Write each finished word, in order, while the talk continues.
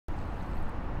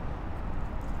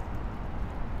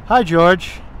Hi,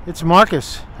 George. It's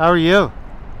Marcus. How are you?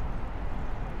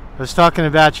 I was talking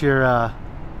about your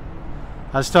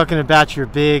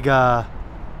big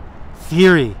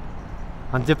theory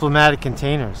on diplomatic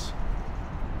containers.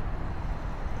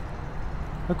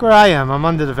 Look where I am. I'm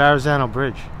under the Verrazano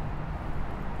Bridge.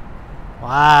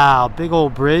 Wow, big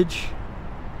old bridge.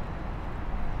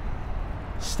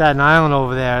 Staten Island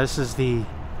over there. This is the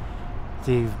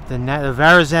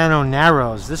Verrazano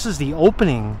Narrows. This is the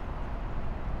opening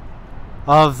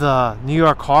of the New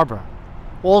York Harbor.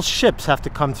 All ships have to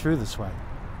come through this way.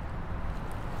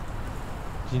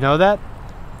 Do you know that?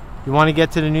 You want to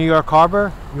get to the New York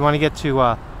Harbor? You want to get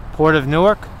to Port of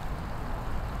Newark?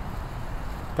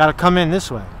 Got to come in this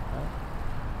way.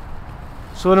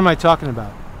 So what am I talking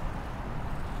about?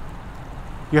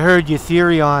 You heard your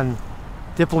theory on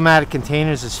diplomatic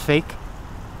containers is fake?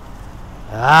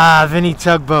 Ah, Vinny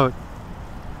Tugboat.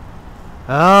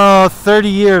 Oh,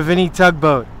 30-year Vinny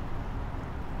Tugboat.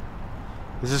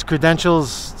 Is his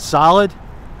credentials solid?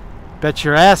 Bet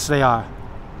your ass they are.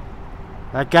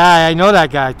 That guy, I know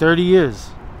that guy, 30 years.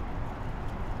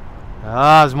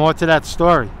 Ah, there's more to that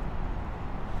story.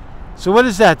 So what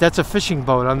is that? That's a fishing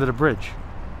boat under the bridge.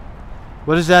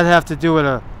 What does that have to do with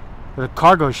a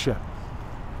cargo ship?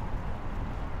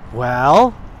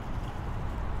 Well,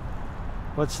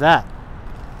 what's that?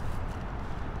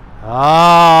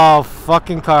 Oh,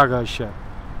 fucking cargo ship.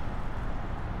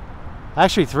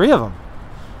 Actually, 3 of them.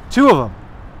 2 of them.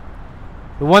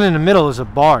 The one in the middle is a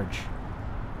barge.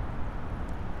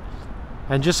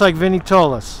 And just like Vinny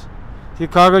told us, see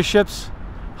cargo ships?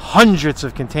 Hundreds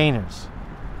of containers.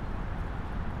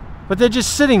 But they're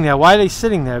just sitting there. Why are they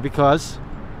sitting there? Because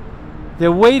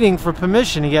they're waiting for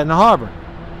permission to get in the harbor.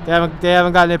 They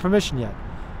haven't gotten their permission yet.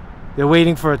 They're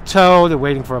waiting for a tow. They're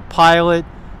waiting for a pilot.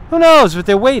 Who knows? But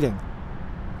they're waiting.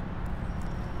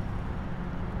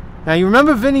 Now, you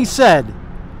remember Vinny said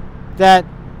that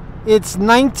it's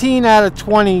 19 out of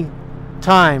 20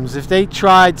 times if they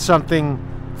tried something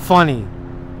funny,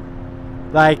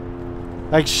 like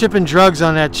shipping drugs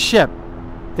on that ship,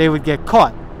 they would get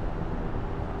caught.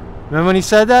 Remember when he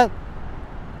said that?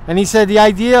 And he said the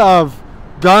idea of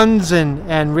guns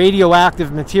and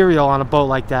radioactive material on a boat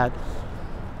like that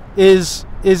is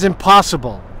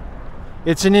impossible.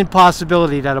 It's an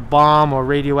impossibility that a bomb or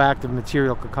radioactive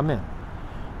material could come in.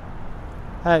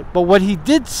 But what he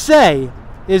did say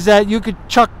is that you could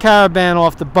chuck caravan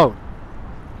off the boat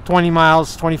 20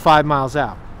 miles, 25 miles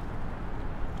out.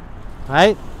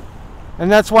 Right?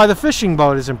 And that's why the fishing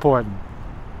boat is important.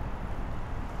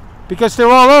 Because they're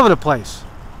all over the place.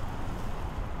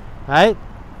 Right?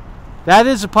 That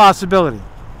is a possibility.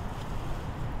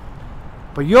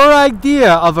 But your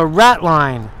idea of a rat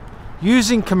line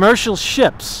using commercial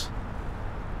ships.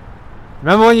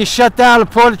 Remember when you shut down the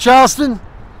Port of Charleston?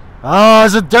 Oh,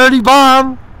 it's a dirty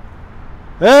bomb.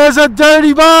 There's a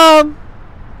dirty bomb.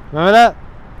 Remember that?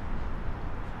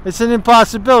 It's an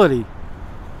impossibility.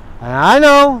 And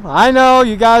I know,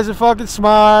 you guys are fucking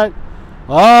smart.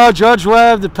 Oh, Judge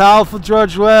Webb, the powerful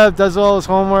Judge Webb, does all his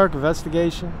homework,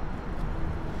 investigation.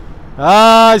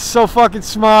 Ah, he's so fucking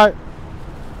smart.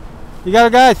 You got a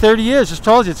guy, 30 years, just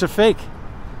told you it's a fake.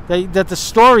 That the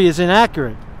story is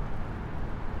inaccurate.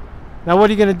 Now what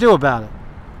are you going to do about it?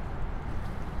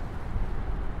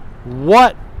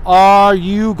 What are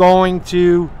you going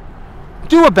to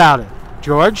do about it,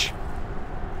 George?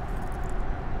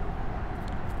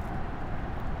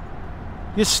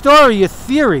 Your story, your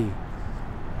theory,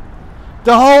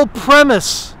 the whole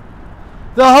premise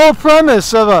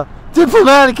of a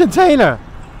diplomatic container.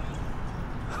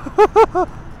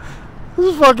 This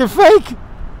is fucking fake.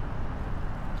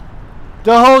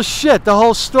 The whole shit, the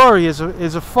whole story is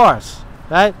a farce,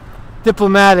 right?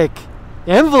 Diplomatic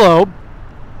envelope,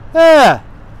 yeah.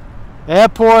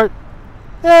 Airport,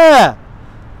 yeah.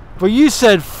 But you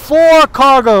said 4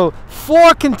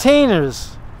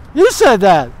 containers. You said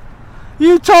that.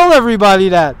 You told everybody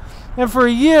that. And for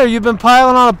a year, you've been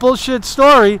piling on a bullshit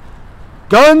story.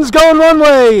 Guns going one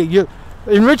way. You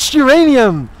enriched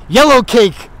uranium. Yellow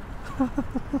cake.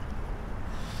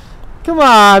 Come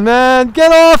on, man.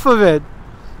 Get off of it.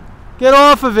 Get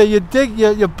off of it.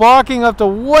 You're barking up the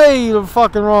way the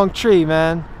fucking wrong tree,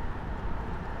 man.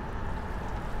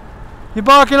 You're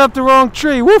barking up the wrong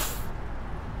tree. Woof.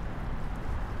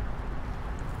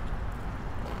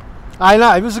 I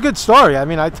know. It was a good story. I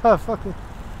mean, I thought fucking...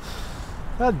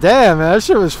 God damn, man. That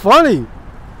shit was funny.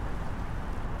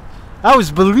 That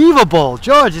was believable.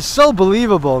 George is so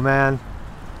believable, man.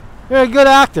 You're a good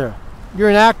actor. You're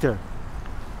an actor.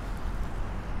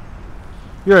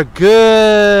 You're a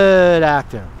good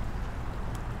actor.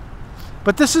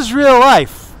 But this is real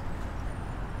life.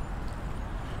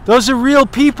 Those are real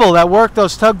people that work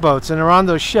those tugboats and are on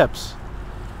those ships.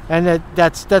 And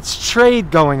that's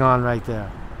trade going on right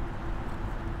there.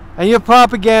 And you're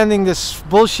propaganding this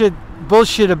bullshit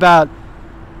about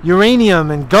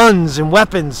uranium and guns and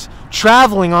weapons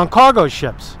traveling on cargo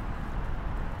ships.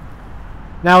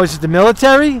 Now, is it the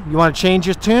military? You want to change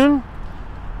your tune?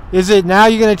 Is it now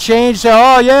you're going to change? Say,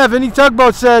 oh yeah, Vinny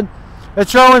Tugboat said they're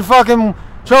throwing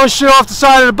shit off the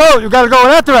side of the boat. You got to go in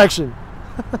that direction.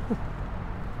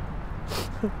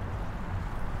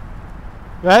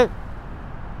 Right?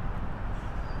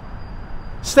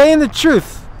 Stay in the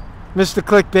truth, Mr.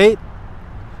 Clickbait,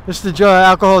 Mr.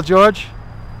 Alcohol George.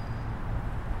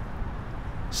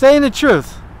 Stay in the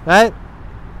truth, right?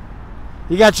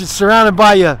 You got you surrounded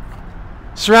by your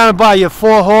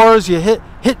 4 whores, you hit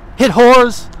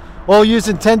whores, all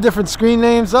using 10 different screen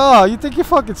names. Oh, you think you're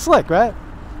fucking slick, right?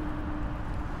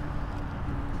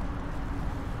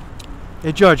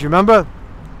 Hey George, you remember?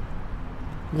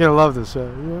 You're gonna love this. Yeah,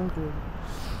 okay.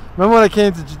 Remember when I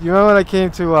came to? You remember when I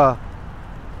came to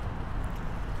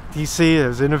DC? I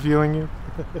was interviewing you.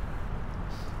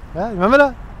 Yeah, you remember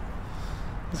that?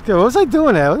 It's good. What was I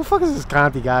doing there? What the fuck is this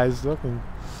Conte guy? He's looking.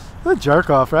 What a jerk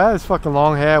off, right? His fucking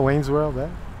long hair, Wayne's World, right?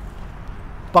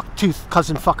 Bucktooth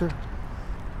cousin fucker.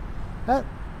 That.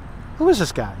 Who is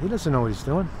this guy? He doesn't know what he's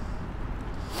doing.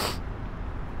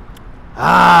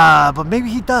 Ah, but maybe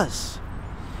he does.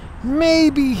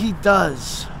 Maybe he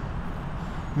does.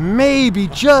 Maybe,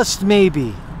 just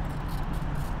maybe.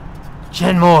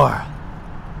 Jen Moore.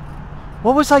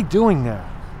 What was I doing there?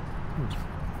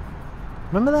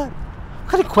 Remember that? What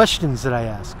kind of questions did I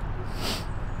ask?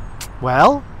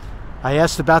 Well, I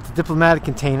asked about the diplomatic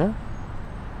container.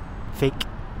 Fake.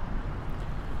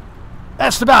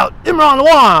 Asked about Imran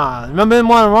Awan. Remember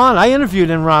Imran Awan? I interviewed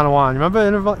Imran Awan.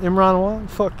 Remember Imran Awan?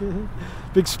 Fuck it.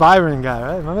 Big spy ring guy,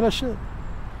 right? Remember that shit?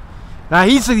 Now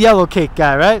he's the yellow cake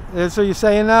guy, right? That's what you're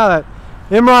saying now? That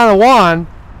Imran Awan,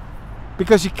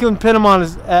 because you couldn't pin him on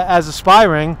as a spy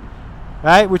ring,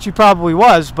 right? Which he probably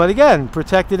was, but again,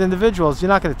 protected individuals. You're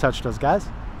not going to touch those guys,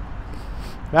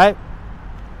 right?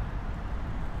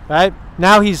 Right?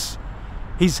 Now he's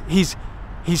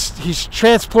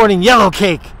transporting yellow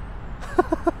cake,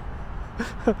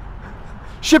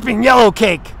 shipping yellow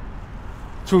cake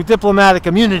through diplomatic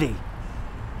immunity,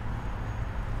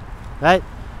 right?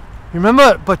 You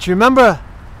remember?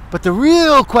 But the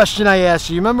real question I asked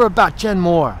you remember about Jen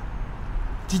Moore?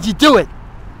 Did you do it?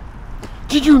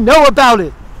 Did you know about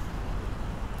it?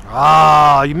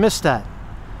 Oh, you missed that.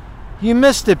 You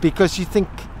missed it because you think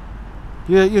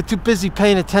you're too busy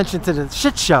paying attention to the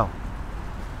shit show.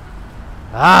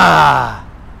 Ah.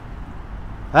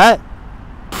 That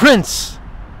Prince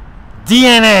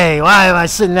DNA. Why am I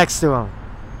sitting next to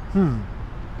him?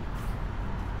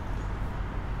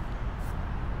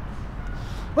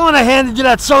 When I handed you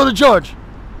that soda, George.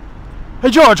 Hey,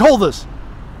 George, hold this.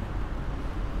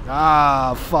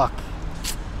 Ah, fuck.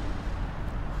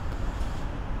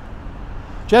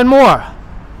 Jen Moore.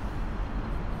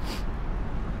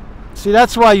 See,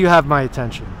 that's why you have my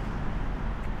attention.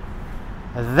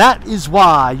 That is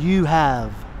why you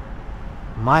have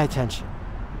my attention.